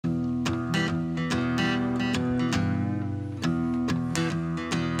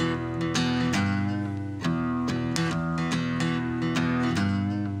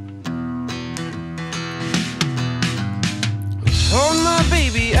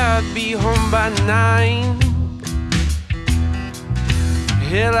I'd be home by 9.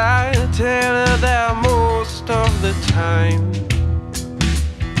 Hell, I tell her that most of the time.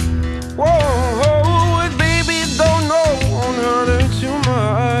 Whoa, baby, don't know, won't hurt her too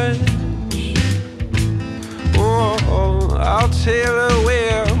much. Whoa, I'll tell her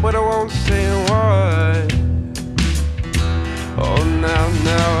where, but I won't say what. Oh, now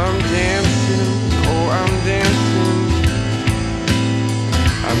I'm dancing, oh, I'm dancing.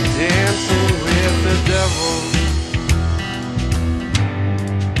 I'm dancing with the devil.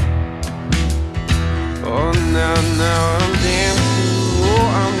 Oh, now I'm dancing, oh,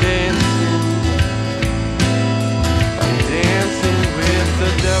 I'm dancing. I'm dancing with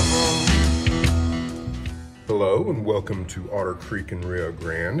the devil. Hello and welcome to Otter Creek in Rio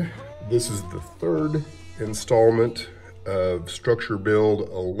Grande. This is the third installment of Structure Build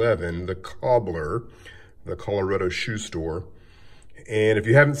 11, the Cobbler, the Colorado shoe store. And if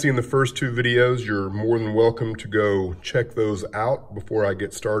you haven't seen the first two videos, you're more than welcome to go check those out before I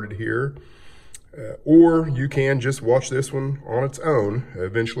get started here. Or you can just watch this one on its own.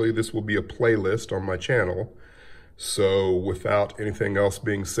 Eventually this will be a playlist on my channel. So without anything else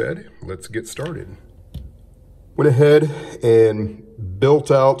being said, let's get started. Went ahead and built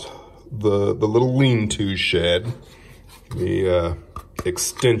out the little lean-to shed, the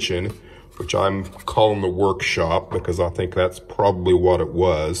extension, which I'm calling the workshop because I think that's probably what it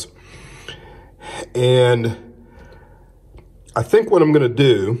was. And I think what I'm gonna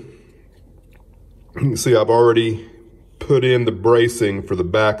do, you can see I've already put in the bracing for the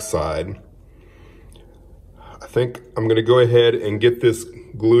backside. I think I'm gonna go ahead and get this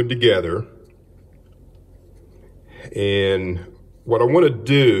glued together. And what I wanna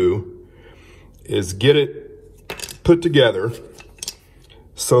do is get it put together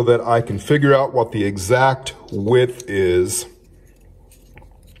so that I can figure out what the exact width is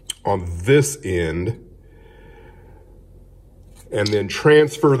on this end and then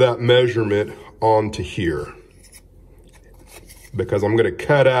transfer that measurement onto here, because I'm going to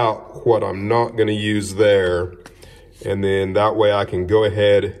cut out what I'm not going to use there, and then that way I can go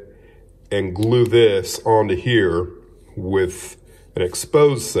ahead and glue this onto here with an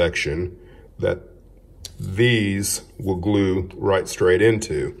exposed section that these will glue right straight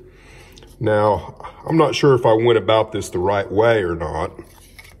into. Now, I'm not sure if I went about this the right way or not,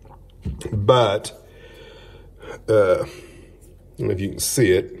 but I don't know if you can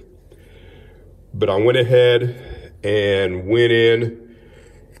see it, but I went ahead and went in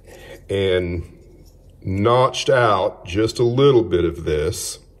and notched out just a little bit of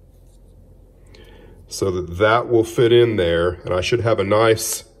this so that that will fit in there, and I should have a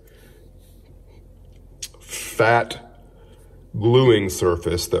nice fat gluing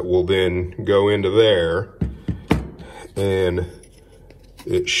surface that will then go into there, and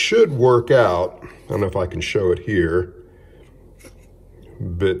it should work out. I don't know if I can show it here,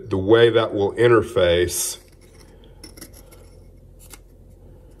 but the way that will interface,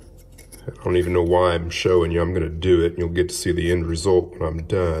 I don't even know why I'm showing you. I'm going to do it, and you'll get to see the end result when I'm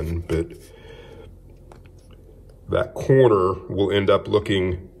done, but that corner will end up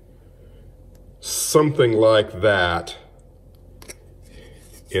looking something like that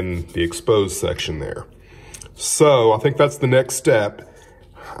in the exposed section there. So I think that's the next step,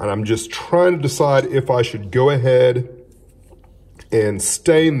 and I'm just trying to decide if I should go ahead and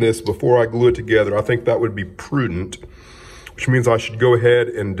stain this before I glue it together. I think that would be prudent, which means I should go ahead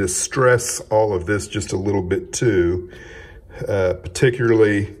and distress all of this just a little bit too,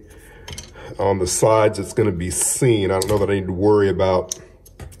 particularly on the sides it's going to be seen. I don't know that I need to worry about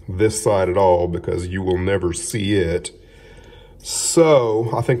this side at all because you will never see it. So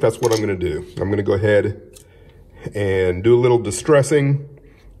I think that's what I'm going to do. I'm going to go ahead and do a little distressing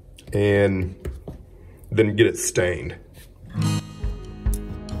and then get it stained.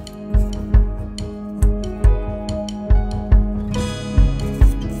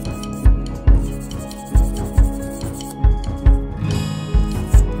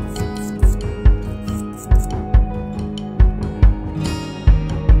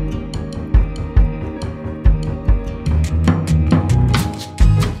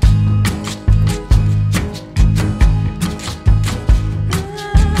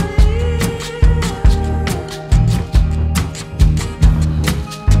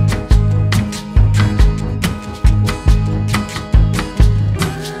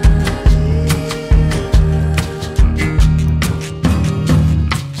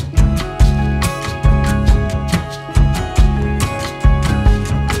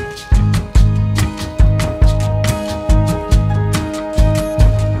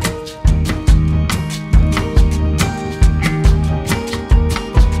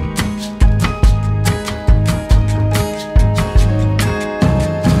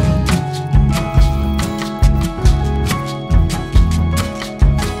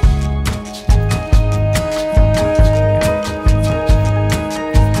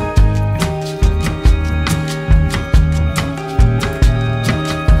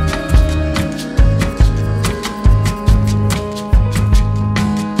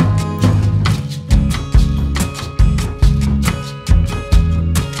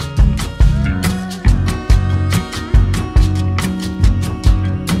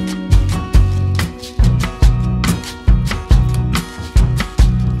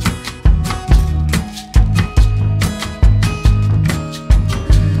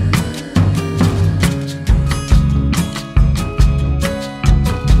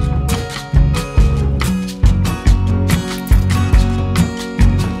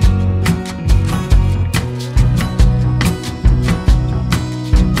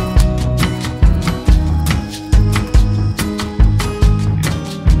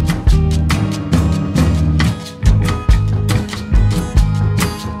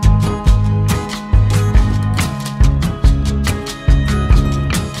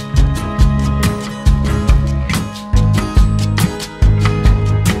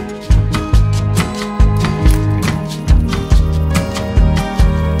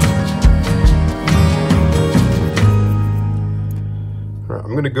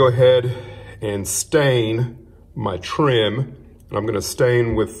 gonna go ahead and stain my trim. And I'm gonna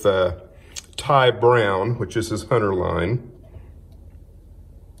stain with Thai Brown, which is his Hunter line.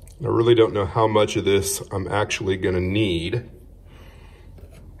 I really don't know how much of this I'm actually gonna need.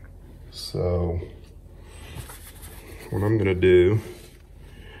 So what I'm gonna do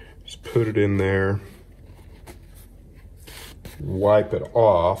is put it in there, wipe it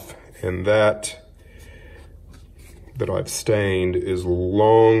off, and that I've stained is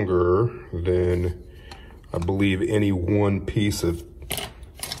longer than I believe any one piece of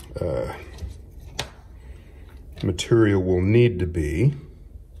material will need to be.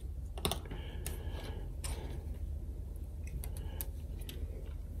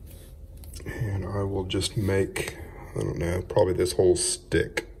 And I will just make, I don't know, probably this whole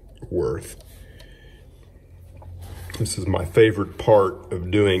stick worth. This is my favorite part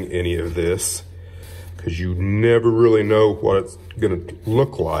of doing any of this, because you never really know what it's gonna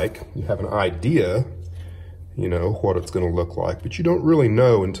look like. You have an idea, you know, what it's gonna look like, but you don't really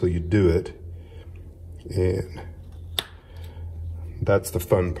know until you do it. And that's the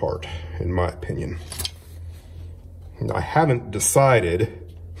fun part, in my opinion. And I haven't decided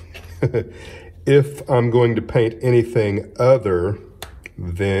if I'm going to paint anything other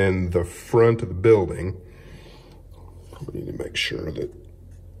than the front of the building. I need to make sure that,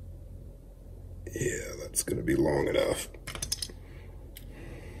 yeah, that's gonna be long enough.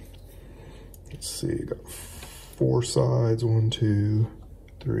 Let's see, got 4 sides, 1, 2,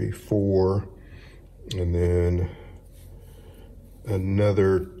 3, 4, and then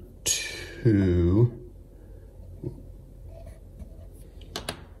another 2.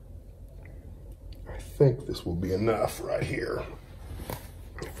 I think this will be enough right here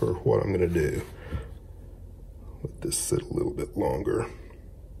for what I'm gonna do. Let this sit a little bit longer.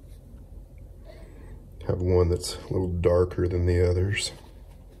 Have one that's a little darker than the others.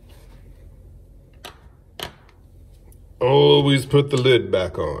 Always put the lid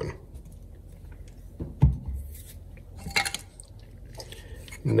back on.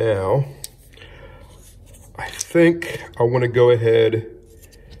 Now, I think I want to go ahead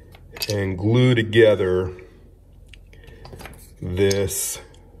and glue together this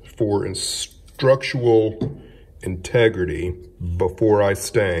for structural integrity before I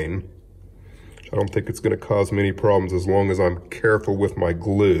stain. I don't think it's going to cause many problems as long as I'm careful with my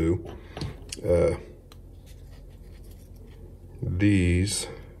glue. These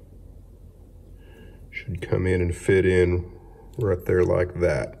should come in and fit in right there like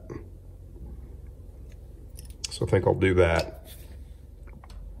that. So I think I'll do that.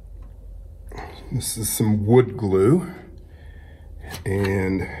 This is some wood glue,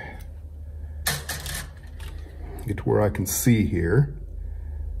 and get to where I can see here.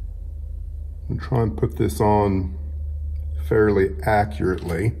 I'm gonna try and put this on fairly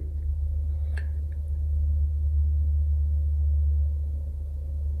accurately.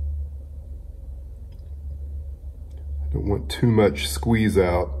 I don't want too much squeeze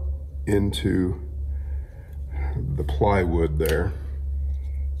out into the plywood there.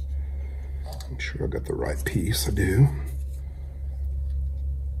 Make sure I got the right piece. I do.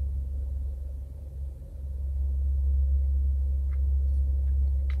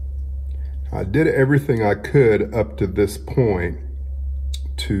 I did everything I could up to this point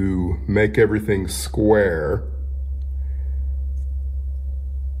to make everything square.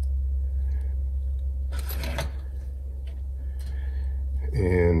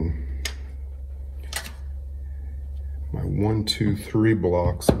 And my 1, 2, 3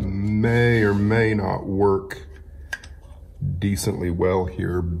 blocks may or may not work decently well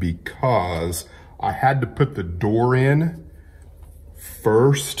here because I had to put the door in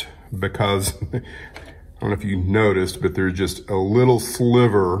first, because I don't know if you noticed, but there's just a little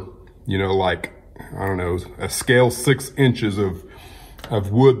sliver, you know, like, I don't know, a scale 6 inches of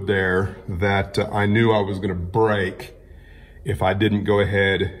wood there that I knew I was gonna break if I didn't go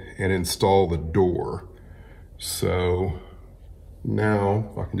ahead and install the door. So now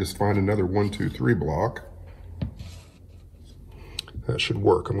if I can just find another 1, 2, 3 block, that should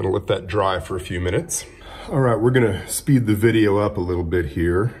work. I'm gonna let that dry for a few minutes. All right, we're gonna speed the video up a little bit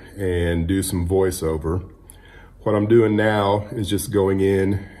here and do some voiceover. What I'm doing now is just going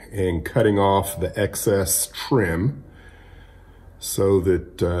in and cutting off the excess trim so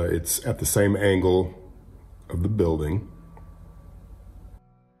that it's at the same angle of the building.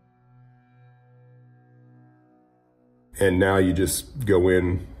 And now you just go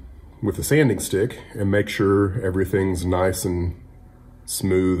in with a sanding stick and make sure everything's nice and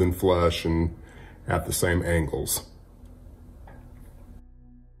smooth and flush and at the same angles.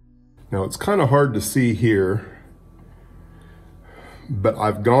 Now it's kind of hard to see here, but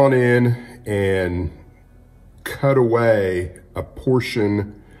I've gone in and cut away a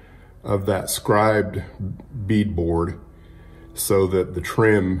portion of that scribed beadboard so that the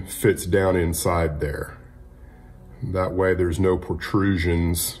trim fits down inside there. That way there's no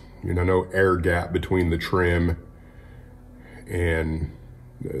protrusions, you know, no air gap between the trim and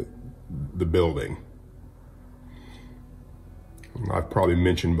the building. I've probably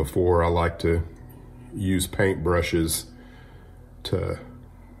mentioned before, I like to use paint brushes to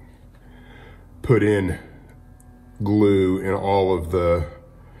put in glue in all of the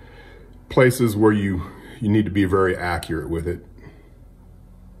places where you need to be very accurate with it.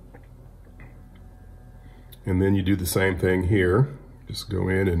 And then you do the same thing here. Just go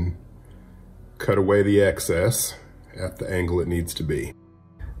in and cut away the excess at the angle it needs to be.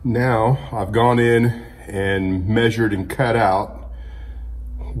 Now I've gone in and measured and cut out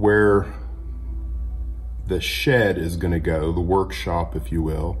where the shed is going to go, the workshop, if you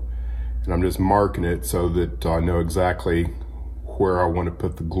will. And I'm just marking it so that I know exactly where I want to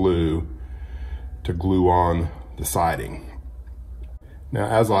put the glue to glue on the siding. Now,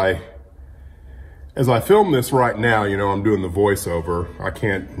 as I film this right now, you know, I'm doing the voiceover. I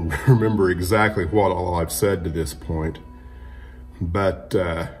can't remember exactly what all I've said to this point, but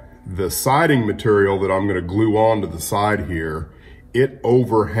the siding material that I'm going to glue onto the side here, it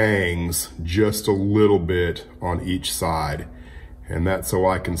overhangs just a little bit on each side. And that's so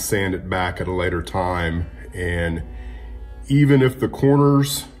I can sand it back at a later time. And even if the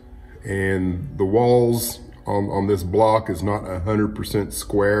corners and the walls on this block is not 100%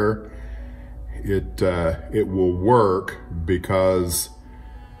 square, it will work because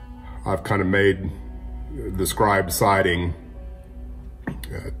I've kind of made the scribed siding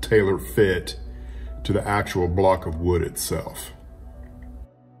tailor fit to the actual block of wood itself.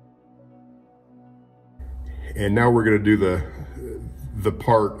 And now we're going to do the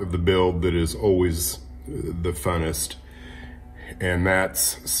part of the build that is always the funnest, and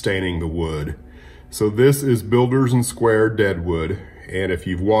that's staining the wood. So this is Builders and Square Deadwood, and if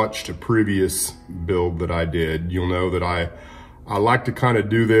you've watched a previous build that I did, you'll know that I like to kind of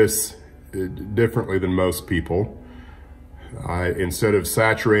do this differently than most people. Instead of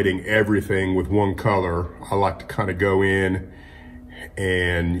saturating everything with one color, I like to kind of go in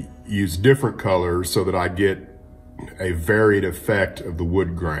and use different colors so that I get a varied effect of the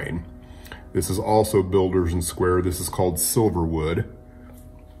wood grain. This is also Builders and Square. This is called Silver Wood.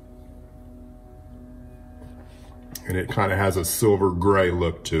 And it kind of has a silver gray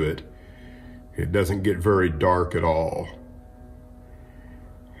look to it. It doesn't get very dark at all.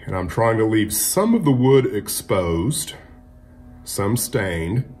 And I'm trying to leave some of the wood exposed, some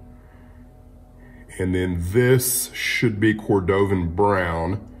stained. And then this should be Cordovan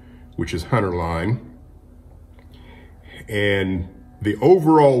brown, which is Hunterline. And the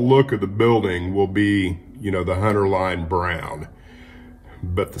overall look of the building will be, you know, the Hunterline brown.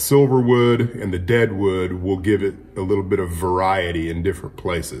 But the silver wood and the dead wood will give it a little bit of variety in different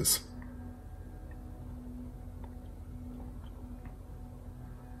places.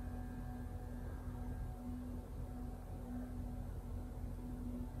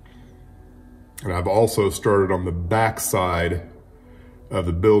 And I've also started on the back side of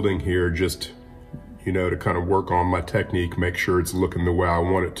the building here, just, you know, to kind of work on my technique, make sure it's looking the way I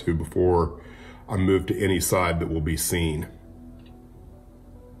want it to before I move to any side that will be seen.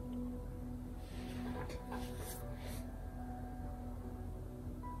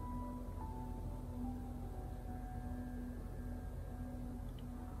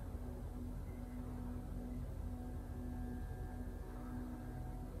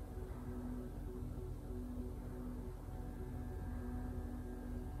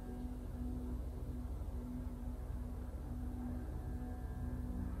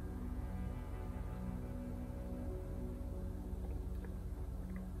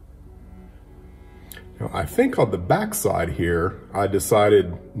 Now, I think on the back side here, I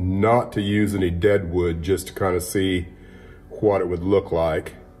decided not to use any dead wood just to kind of see what it would look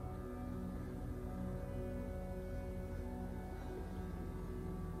like.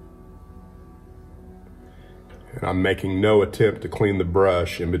 And I'm making no attempt to clean the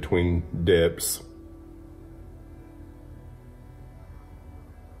brush in between dips.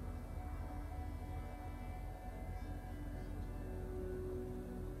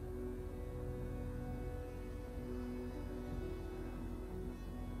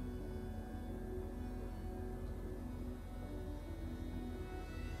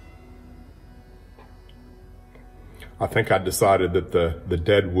 I think I decided that the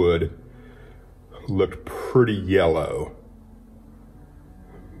dead wood looked pretty yellow,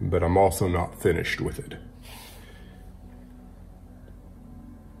 but I'm also not finished with it.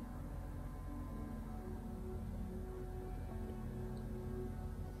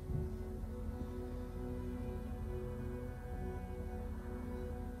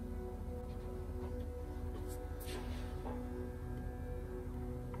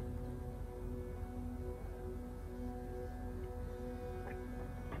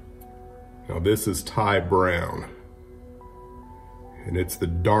 Now this is Thai brown, and it's the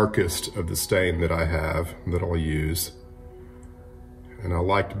darkest of the stain that I have that I'll use. And I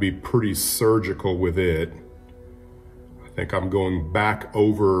like to be pretty surgical with it. I think I'm going back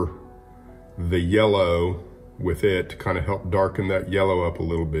over the yellow with it to kind of help darken that yellow up a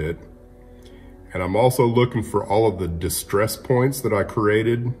little bit. And I'm also looking for all of the distress points that I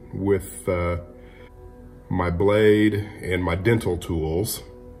created with my blade and my dental tools.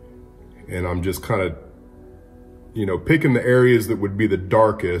 And I'm just kind of, you know, picking the areas that would be the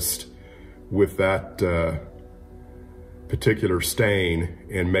darkest with that particular stain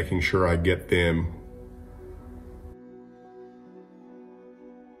and making sure I get them.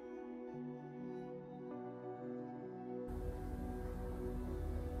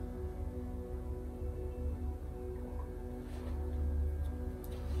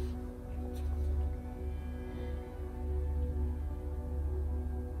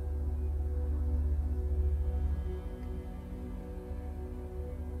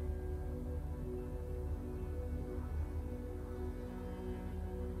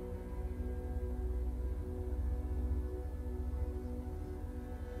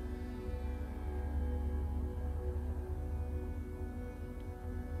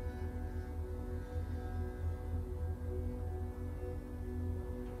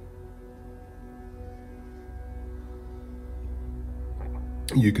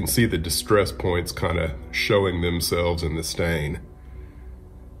 You can see the distress points kind of showing themselves in the stain.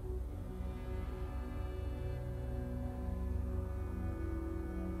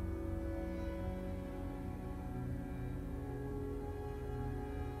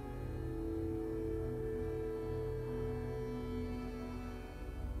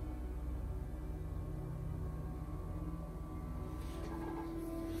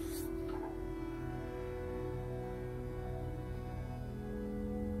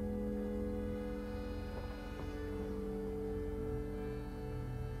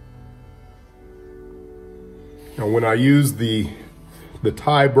 Now when I use the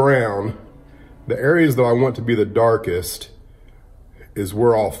Thai brown, the areas that I want to be the darkest is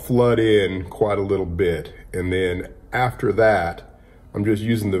where I'll flood in quite a little bit. And then after that, I'm just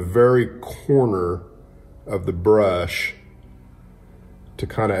using the very corner of the brush to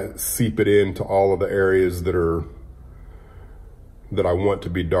kind of seep it into all of the areas that I want to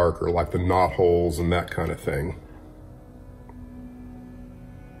be darker, like the knot holes and that kind of thing.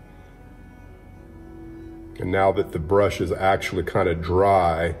 And now that the brush is actually kind of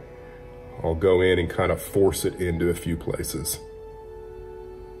dry, I'll go in and kind of force it into a few places.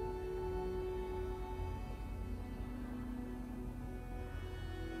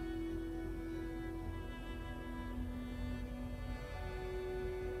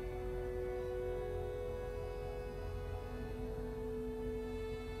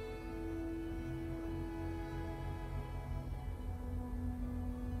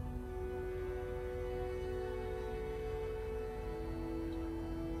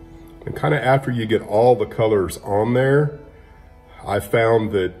 And kind of after you get all the colors on there, I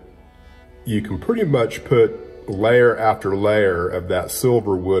found that you can pretty much put layer after layer of that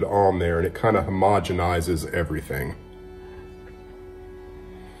silver wood on there, and it kind of homogenizes everything.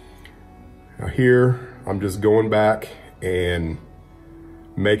 Now here, I'm just going back and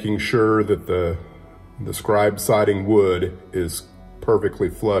making sure that the scribe siding wood is perfectly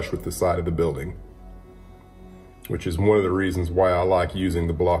flush with the side of the building, which is one of the reasons why I like using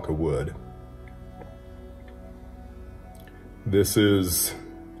the block of wood. This is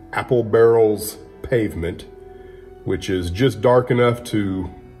Apple Barrel's pavement, which is just dark enough to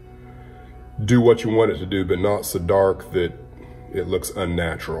do what you want it to do, but not so dark that it looks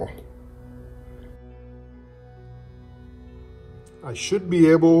unnatural. I should be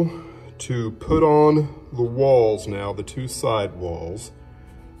able to put on the walls now, the two side walls.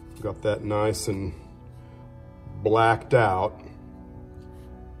 Got that nice and blacked out,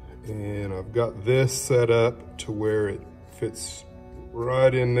 and I've got this set up to where it fits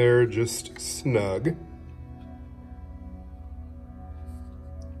right in there, just snug.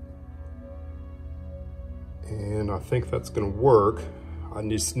 And I think that's gonna work. I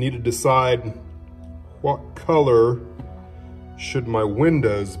just need to decide what color should my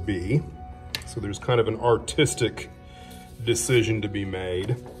windows be. So there's kind of an artistic decision to be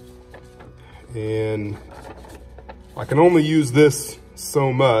made. And I can only use this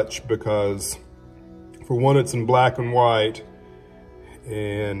so much because, for one, it's in black and white,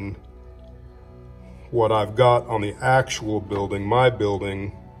 and what I've got on the actual building, my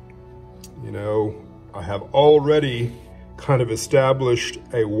building, you know, I have already kind of established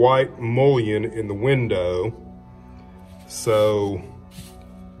a white mullion in the window. So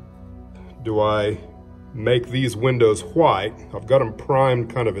do I make these windows white. I've got them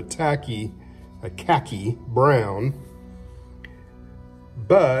primed kind of a khaki brown,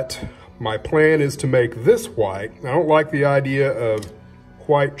 but my plan is to make this white. I don't like the idea of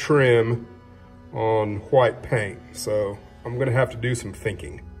white trim on white paint, so I'm gonna have to do some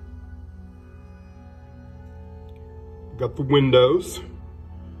thinking. Got the windows.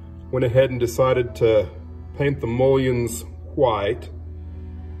 Went ahead and decided to paint the mullions white.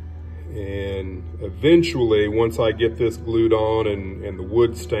 And eventually, once I get this glued on and the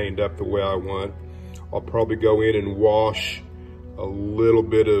wood stained up the way I want, I'll probably go in and wash a little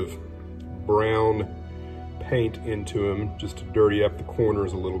bit of brown paint into them just to dirty up the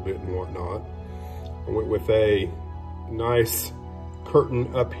corners a little bit and whatnot. I went with a nice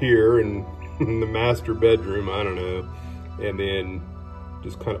curtain up here in the master bedroom, I don't know, and then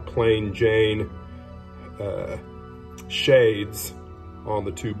just kind of plain Jane shades on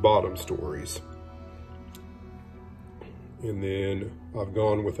the two bottom stories. And then I've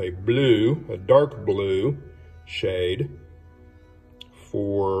gone with a blue, a dark blue shade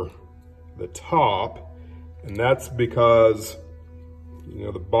for the top. And that's because, you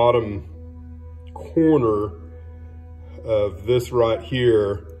know, the bottom corner of this right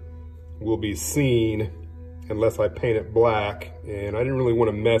here will be seen unless I paint it black. And I didn't really want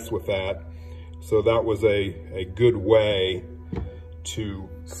to mess with that. So that was a good way to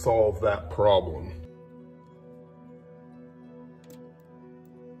solve that problem.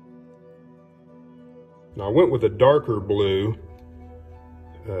 Now I went with a darker blue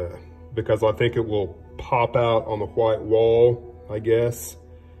because I think it will pop out on the white wall, I guess.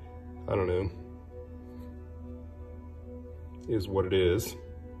 I don't know. Is what it is.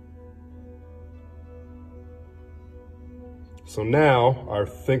 So now I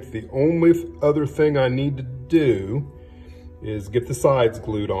think the only other thing I need to do is get the sides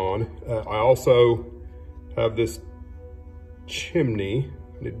glued on. I also have this chimney.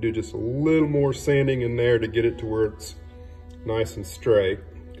 I need to do just a little more sanding in there to get it to where it's nice and straight,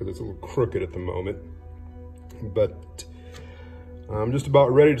 because it's a little crooked at the moment. But I'm just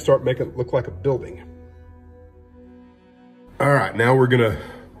about ready to start making it look like a building. All right, now we're gonna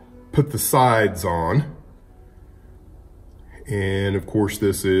put the sides on. And of course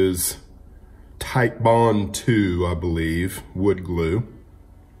this is Titebond 2, I believe, wood glue.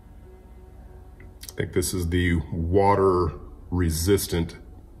 I think this is the water resistant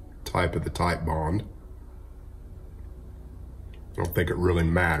type of the Titebond. I don't think it really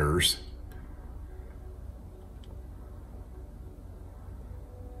matters.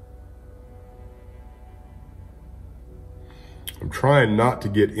 I'm trying not to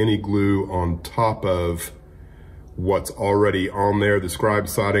get any glue on top of what's already on there, the scribe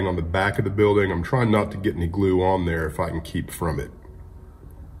siding on the back of the building. I'm trying not to get any glue on there if I can keep from it.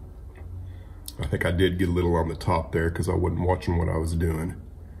 I think I did get a little on the top there because I wasn't watching what I was doing.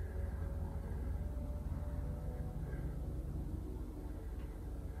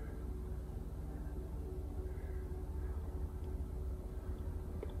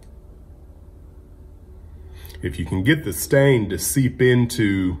 If you can get the stain to seep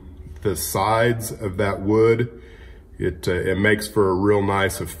into the sides of that wood, it makes for a real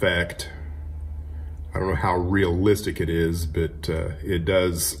nice effect. I don't know how realistic it is, but it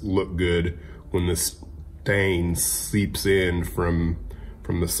does look good when the stain seeps in from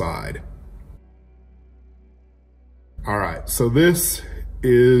the side. All right, so this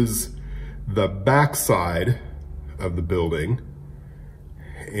is the back side of the building.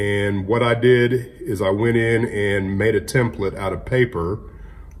 And what I did is I went in and made a template out of paper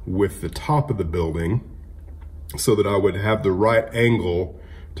with the top of the building so that I would have the right angle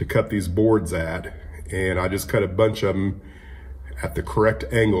to cut these boards at. And I just cut a bunch of them at the correct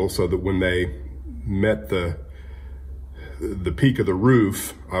angle so that when they met the peak of the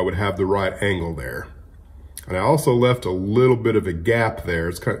roof, I would have the right angle there. And I also left a little bit of a gap there.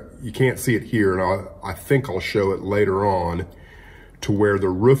 It's kind of, you can't see it here, and I think I'll show it later on, to where the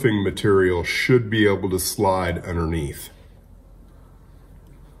roofing material should be able to slide underneath.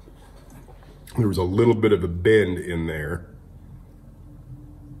 There was a little bit of a bend in there.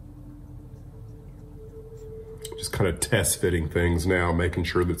 Just kind of test fitting things now, making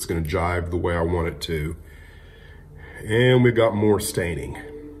sure that it's gonna jive the way I want it to. And we've got more staining.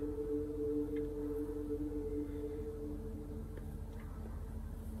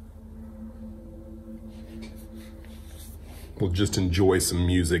 We'll just enjoy some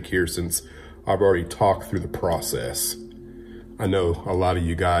music here since I've already talked through the process. I know a lot of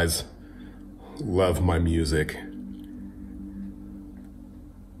you guys love my music.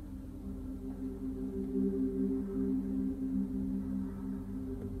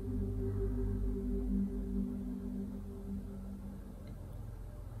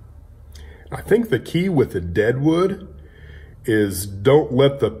 I think the key with the deadwood is don't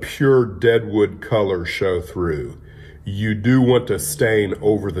let the pure deadwood color show through. You do want to stain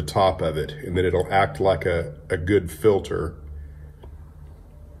over the top of it, and then it'll act like a good filter.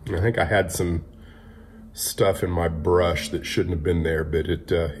 I think I had some stuff in my brush that shouldn't have been there, but it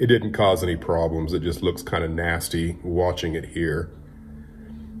didn't cause any problems. It just looks kind of nasty watching it here.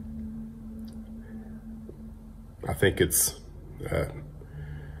 I think it's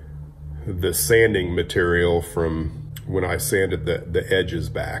the sanding material from when I sanded the edges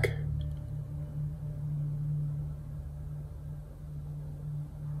back.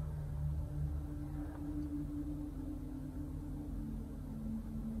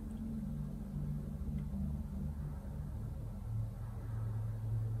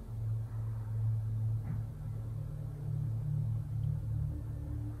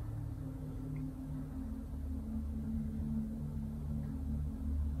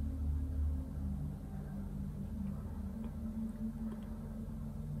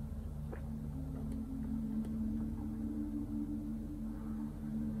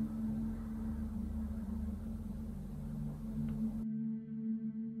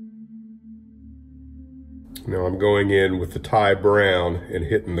 Now I'm going in with the Thai brown and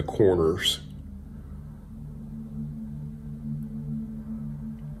hitting the corners.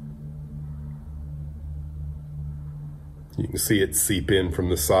 You can see it seep in from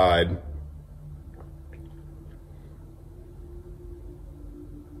the side.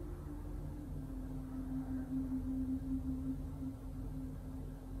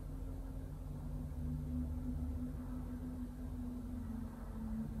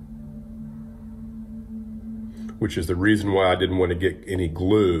 Which is the reason why I didn't want to get any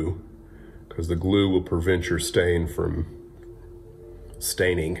glue, because the glue will prevent your stain from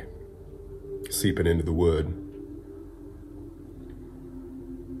staining, seeping into the wood.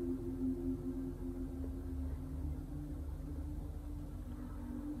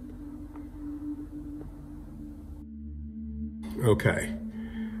 Okay,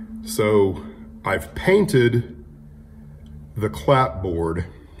 so I've painted the clapboard.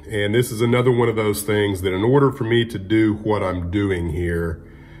 And this is another one of those things that in order for me to do what I'm doing here,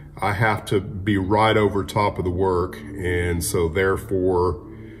 I have to be right over top of the work. And so therefore,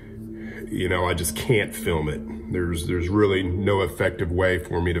 you know, I just can't film it. There's really no effective way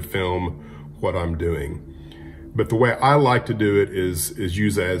for me to film what I'm doing. But the way I like to do it is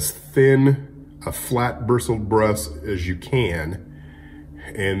use as thin a flat bristled brush as you can,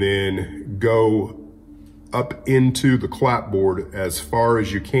 and then go up into the clapboard as far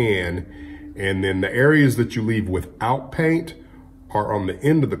as you can, and then the areas that you leave without paint are on the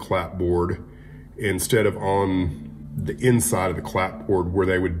end of the clapboard instead of on the inside of the clapboard where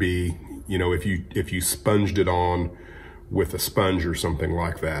they would be, you know, if you sponged it on with a sponge or something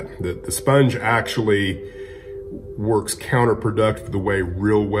like that. The sponge actually works counterproductive the way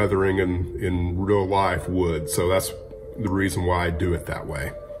real weathering in real life would, so that's the reason why I do it that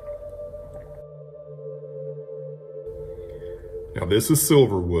way. Now this is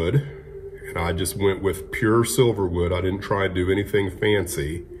silver wood, and I just went with pure silver wood. I didn't try to do anything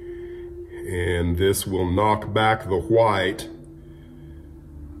fancy. And this will knock back the white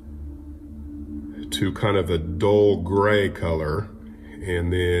to kind of a dull gray color,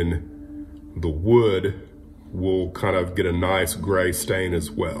 and then the wood will kind of get a nice gray stain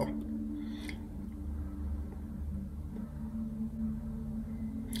as well.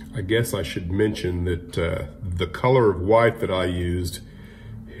 I guess I should mention that the color of white that I used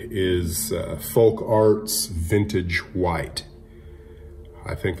is Folk Arts Vintage White.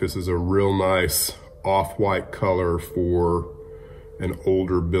 I think this is a real nice off-white color for an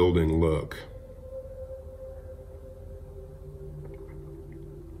older building look.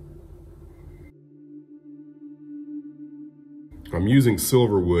 I'm using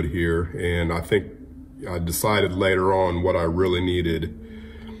silver wood here, and I think I decided later on what I really needed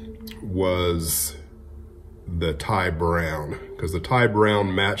was the Thai brown, because the Thai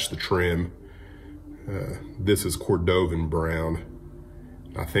brown matched the trim. This is Cordovan brown.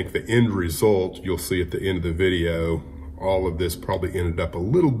 I think the end result, you'll see at the end of the video, all of this probably ended up a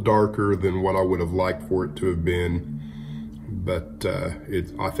little darker than what I would have liked for it to have been, but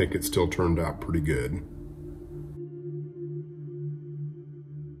I think it still turned out pretty good.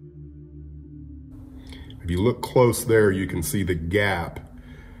 If you look close there, you can see the gap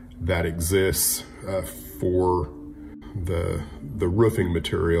that exists for the roofing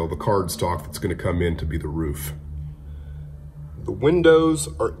material, the cardstock that's going to come in to be the roof. The windows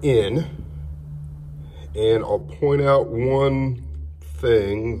are in, and I'll point out one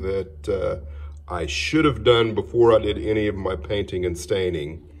thing that I should have done before I did any of my painting and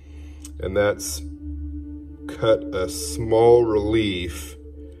staining, and that's cut a small relief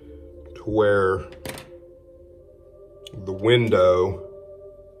to where the window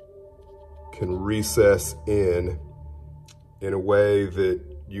can recess in a way that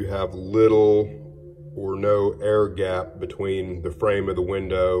you have little or no air gap between the frame of the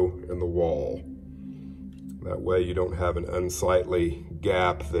window and the wall. That way you don't have an unsightly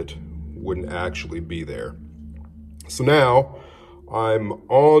gap that wouldn't actually be there. So now I'm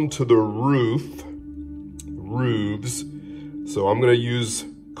on to the roofs. So I'm gonna use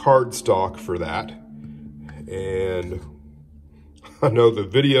cardstock for that. And I know the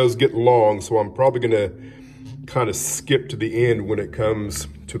video's getting long, so I'm probably gonna kind of skip to the end when it comes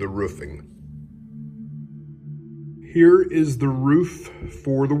to the roofing. Here is the roof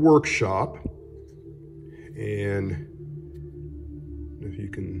for the workshop. And if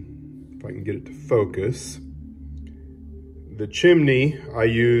I can get it to focus. The chimney, I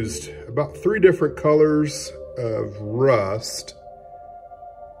used about 3 different colors of rust.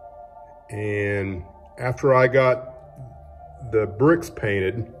 And after I got the bricks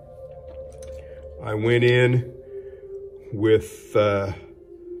painted, I went in with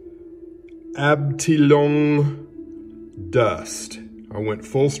Abteilung dust. I went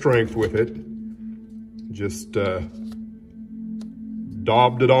full strength with it, just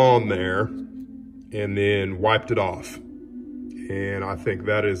daubed it on there and then wiped it off. And I think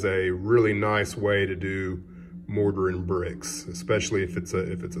that is a really nice way to do mortar and bricks, especially if it's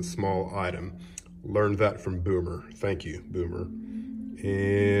a small item. Learned that from Boomer. Thank you, Boomer.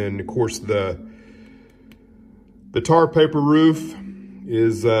 And of course the tar paper roof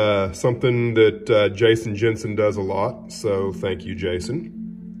is something that Jason Jensen does a lot. So thank you,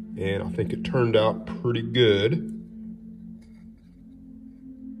 Jason. And I think it turned out pretty good.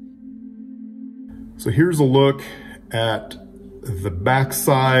 So here's a look at the back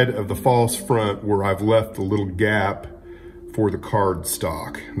side of the false front where I've left a little gap for the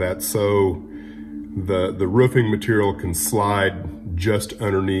cardstock. That's so the roofing material can slide just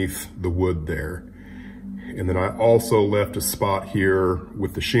underneath the wood there. And then I also left a spot here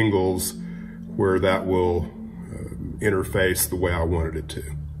with the shingles where that will interface the way I wanted it to.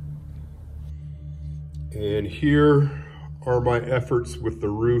 And here are my efforts with the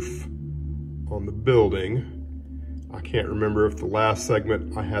roof on the building. I can't remember if the last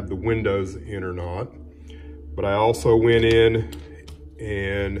segment I had the windows in or not, but I also went in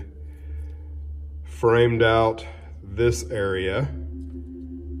and framed out this area,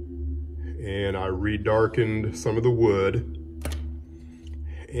 and I redarkened some of the wood.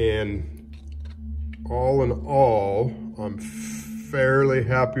 And all in all, I'm fairly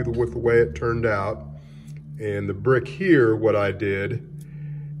happy with the way it turned out. And the brick here, what I did,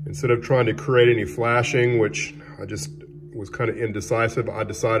 instead of trying to create any flashing, which I just was kind of indecisive, I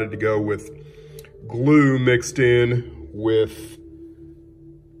decided to go with glue mixed in with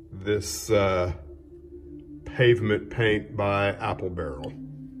this pavement paint by Apple Barrel.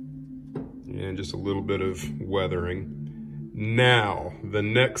 And just a little bit of weathering. Now, the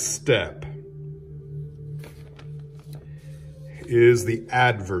next step is the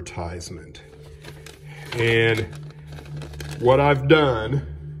advertisement. And what I've done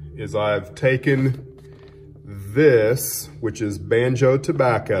is I've taken this, which is Banjo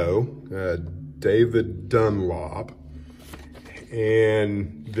Tobacco, David Dunlop,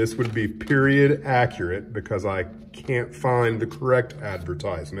 and this would be period accurate because I can't find the correct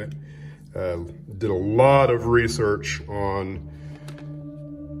advertisement. Did a lot of research on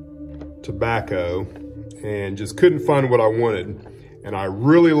tobacco and just couldn't find what I wanted. And I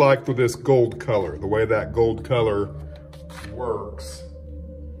really like this gold color, the way that gold color works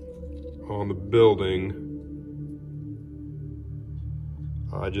on the building.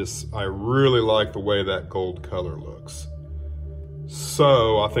 I really like the way that gold color looks.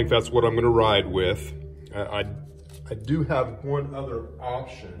 So I think that's what I'm gonna ride with. I do have one other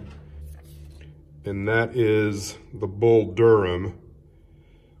option, and that is the Bull Durham,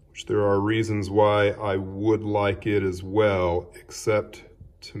 which there are reasons why I would like it as well, except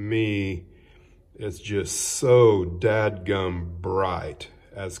to me, it's just so dadgum bright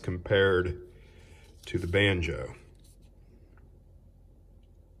as compared to the Banjo.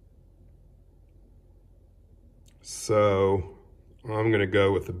 So I'm gonna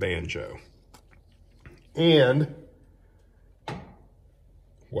go with the Banjo. And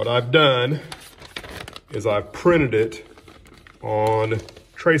what I've done is I've printed it on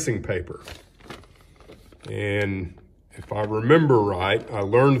tracing paper. And if I remember right, I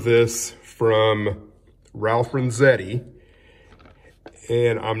learned this from Ralph Renzetti.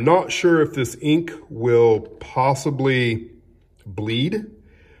 And I'm not sure if this ink will possibly bleed.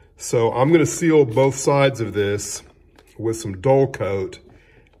 So I'm gonna seal both sides of this with some dull coat,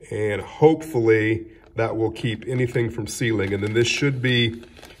 and hopefully that will keep anything from sealing. And then this should be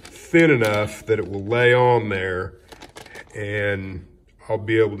thin enough that it will lay on there and I'll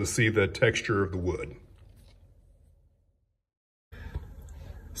be able to see the texture of the wood.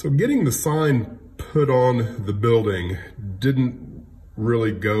 So getting the sign put on the building didn't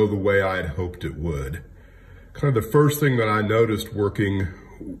really go the way I had hoped it would. Kind of the first thing that I noticed working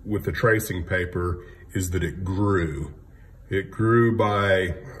with the tracing paper is that it grew. It grew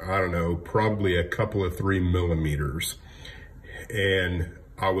by, I don't know, probably a couple of 3 millimeters. And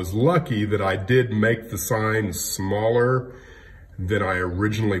I was lucky that I did make the sign smaller than I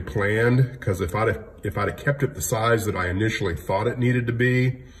originally planned, because if I'd have kept it the size that I initially thought it needed to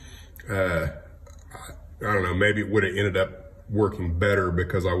be, I don't know, maybe it would have ended up working better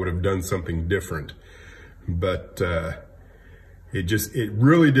because I would have done something different. But it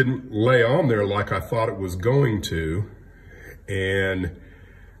really didn't lay on there like I thought it was going to. And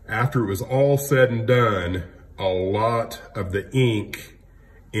after it was all said and done, a lot of the ink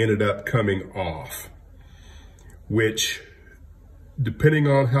ended up coming off, which, depending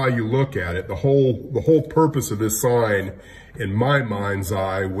on how you look at it, the whole purpose of this sign, in my mind's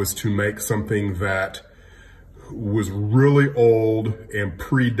eye, was to make something that was really old and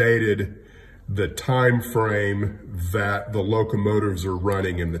predated the time frame that the locomotives are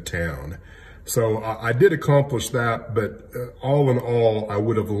running in the town. So I did accomplish that, but all in all, I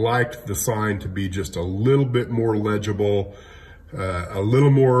would have liked the sign to be just a little bit more legible, a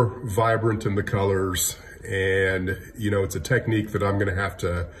little more vibrant in the colors. And, you know, it's a technique that I'm going to have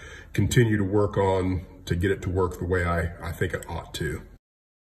to continue to work on to get it to work the way I think it ought to.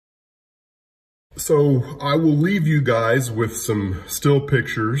 So I will leave you guys with some still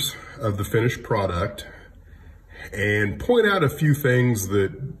pictures of the finished product and point out a few things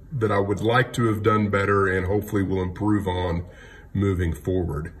that I would like to have done better and hopefully will improve on moving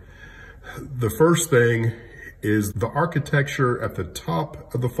forward. The first thing is the architecture at the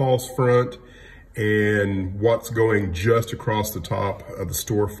top of the false front and what's going just across the top of the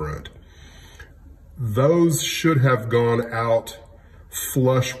storefront. Those should have gone out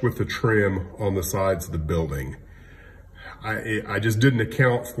flush with the trim on the sides of the building. I just didn't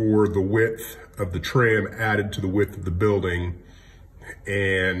account for the width of the trim added to the width of the building,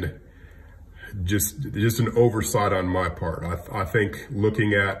 and just an oversight on my part. I think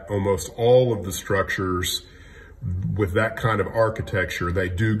looking at almost all of the structures with that kind of architecture, they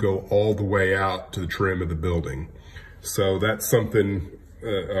do go all the way out to the trim of the building. So that's something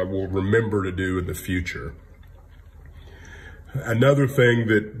I will remember to do in the future. Another thing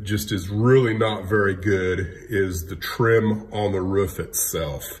that just is really not very good is the trim on the roof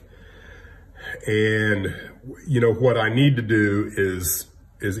itself. And, you know, what I need to do is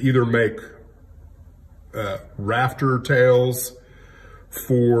either make rafter tails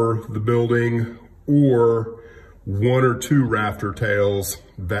for the building, or 1 or 2 rafter tails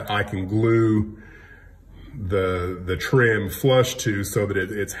that I can glue the trim flush to so that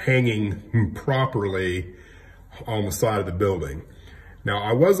it's hanging properly on the side of the building. Now,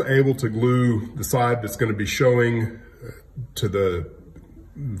 I was able to glue the side that's going to be showing to the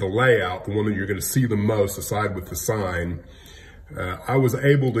layout, the one that you're going to see the most, the side with the sign. I was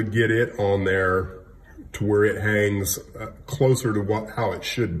able to get it on there to where it hangs closer to how it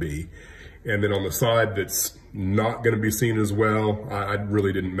should be. And then on the side that's not going to be seen as well, I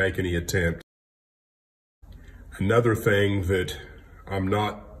really didn't make any attempt. Another thing that I'm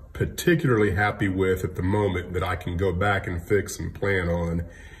not particularly happy with at the moment that I can go back and fix and plan on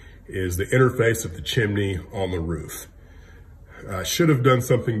is the interface of the chimney on the roof. I should have done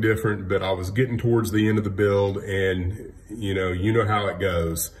something different, but I was getting towards the end of the build, and you know how it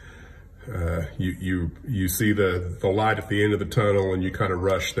goes. You see the light at the end of the tunnel and you kind of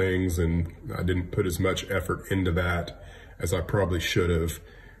rush things, and I didn't put as much effort into that as I probably should have.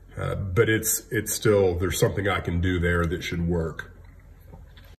 But it's still, there's something I can do there that should work.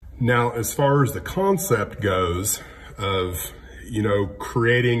 Now, as far as the concept goes of, you know,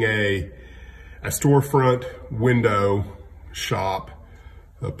 creating a storefront window shop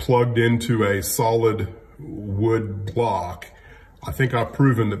plugged into a solid wood block, I think I've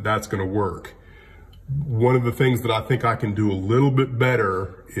proven that that's going to work. One of the things that I think I can do a little bit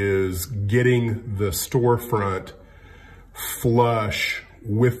better is getting the storefront flush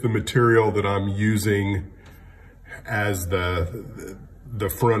with the material that I'm using as the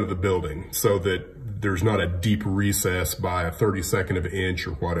front of the building, so that there's not a deep recess by a 32nd of an inch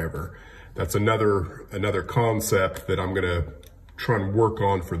or whatever. That's another concept that I'm gonna try and work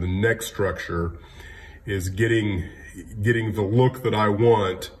on for the next structure, is getting the look that I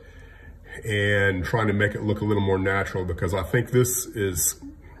want and trying to make it look a little more natural, because I think this is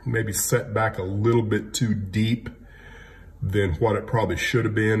maybe set back a little bit too deep than what it probably should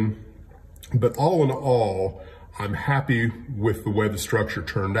have been. But all in all, I'm happy with the way the structure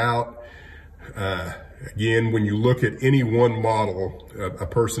turned out. Again, when you look at any one model, a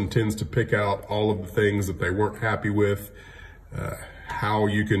person tends to pick out all of the things that they weren't happy with, how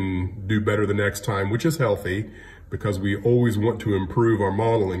you can do better the next time, which is healthy because we always want to improve our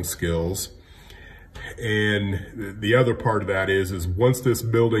modeling skills. And the other part of that is once this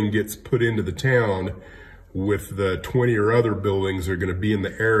building gets put into the town with the 20 or other buildings that are going to be in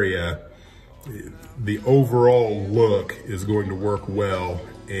the area, the overall look is going to work well,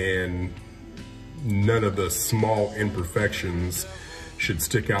 and none of the small imperfections should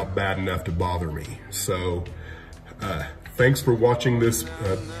stick out bad enough to bother me. So thanks for watching this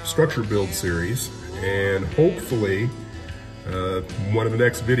structure build series, and hopefully one of the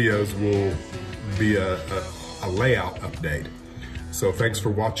next videos will be a layout update. So thanks for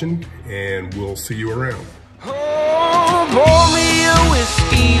watching, and we'll see you around. Oh, pour me a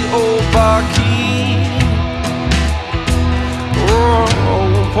whiskey, old barkeep. Oh,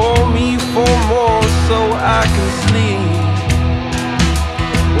 pour me 4 more so I can sleep.